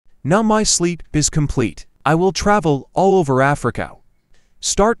Now my sleep is complete. I will travel all over Africa.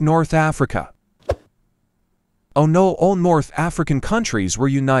 Start North Africa. Oh no, all North African countries were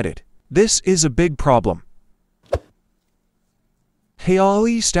united. This is a big problem. Hey, all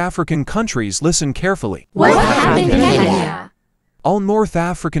East African countries, listen carefully. What happened in Kenya? All North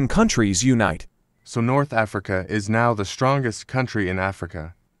African countries unite. So North Africa is now the strongest country in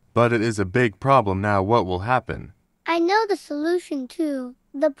Africa. But it is a big problem now. What will happen? I know the solution to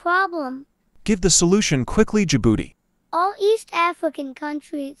the problem. Give the solution quickly, Djibouti. All East African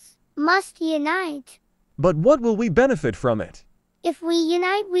countries must unite. But what will we benefit from it? If we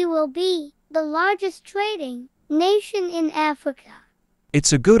unite, we will be the largest trading nation in Africa.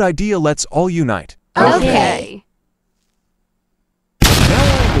 It's a good idea. Let's all unite. Okay. Now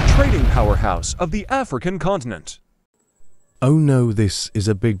I am the trading powerhouse of the African continent. Oh no, this is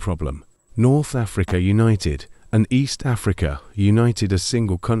a big problem. North Africa united and East Africa united a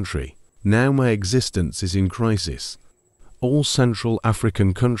single country. Now my existence is in crisis. All Central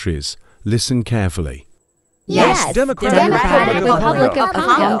African countries, listen carefully. Yes, Democratic Republic of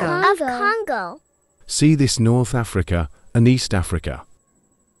Congo. Of Congo. See this North Africa and East Africa.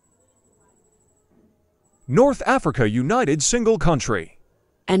 North Africa united single country.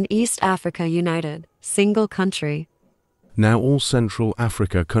 And East Africa united, single country. Now all Central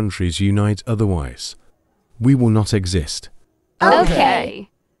Africa countries unite, otherwise we will not exist. Okay.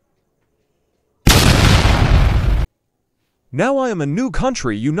 Now I am a new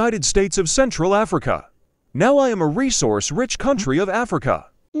country, United States of Central Africa. Now I am a resource-rich country of Africa.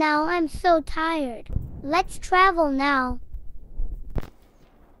 Now I'm so tired. Let's travel now.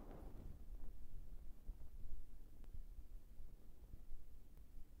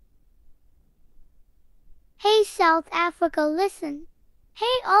 Hey South Africa, listen. Hey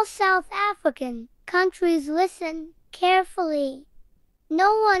all South African countries, listen carefully.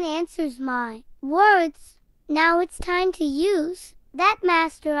 No one answers my words. Now it's time to use that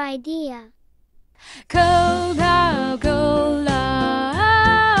master idea. Coca-Cola.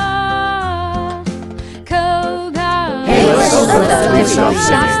 Coca-Cola. Hey,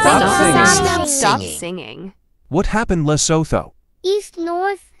 Stop singing. What happened, Lesotho? East,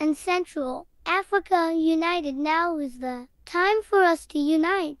 North, and Central Africa united. Now is the time for us to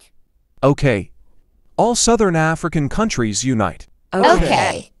unite. Okay. All Southern African countries unite.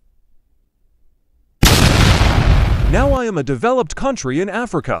 Okay. Now I am a developed country in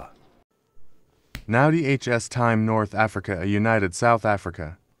Africa. Now DHS time North Africa, a united South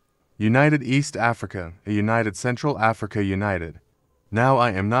Africa. United East Africa, a united Central Africa united. Now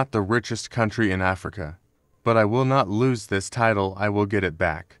I am not the richest country in Africa. But I will not lose this title, I will get it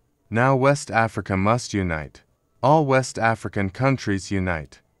back. Now West Africa must unite. All West African countries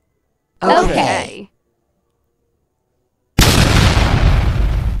unite. Okay.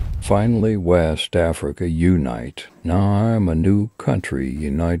 Finally, West Africa unite. Now I am a new country,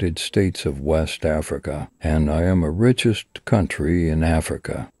 United States of West Africa, and I am a richest country in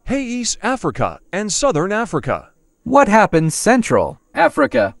Africa. Hey, East Africa and Southern Africa. What happened Central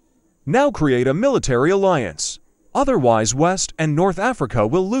Africa? Now create a military alliance. Otherwise, West and North Africa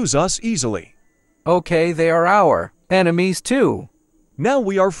will lose us easily. Okay, they are our enemies too. Now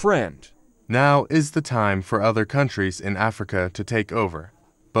we are friend. Now is the time for other countries in Africa to take over.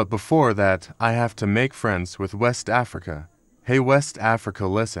 But before that, I have to make friends with West Africa. Hey West Africa,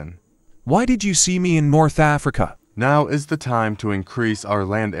 listen. Why did you see me in North Africa? Now is the time to increase our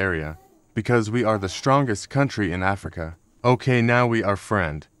land area, because we are the strongest country in Africa. Okay, now we are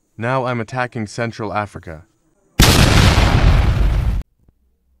friend. Now I'm attacking Central Africa.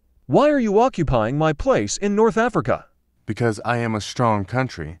 Why are you occupying my place in North Africa? Because I am a strong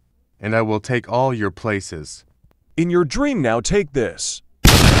country, and I will take all your places. In your dream now, take this.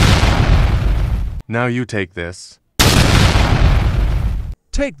 Now you take this.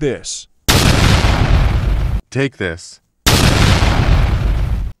 Take this. Take this.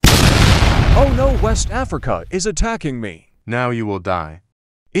 Oh no, West Africa is attacking me. Now you will die.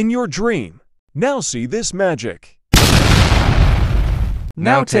 In your dream. Now see this magic.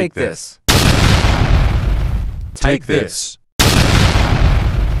 Now take this. Take this.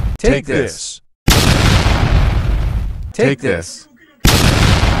 Take this. Take this.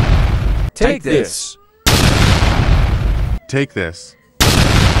 Take this. Take this.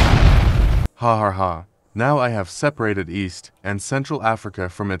 Ha ha ha. Now I have separated East and Central Africa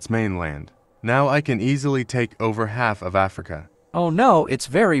from its mainland. Now I can easily take over half of Africa. Oh no, it's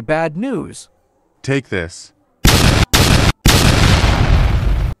very bad news. Take this.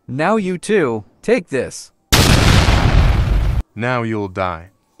 Now you too, take this. Now you'll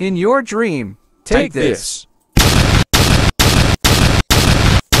die. In your dream, take this.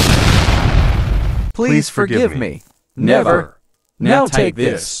 Please forgive me. Never. Now take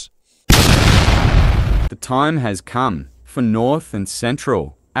this. The time has come for North and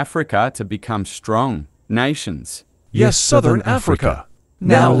Central Africa to become strong nations. Yes, Southern Africa.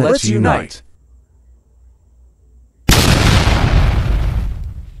 Now let's unite.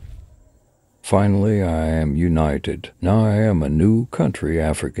 Finally, I am united. Now I am a new country,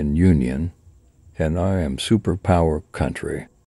 African Union, and I am superpower country.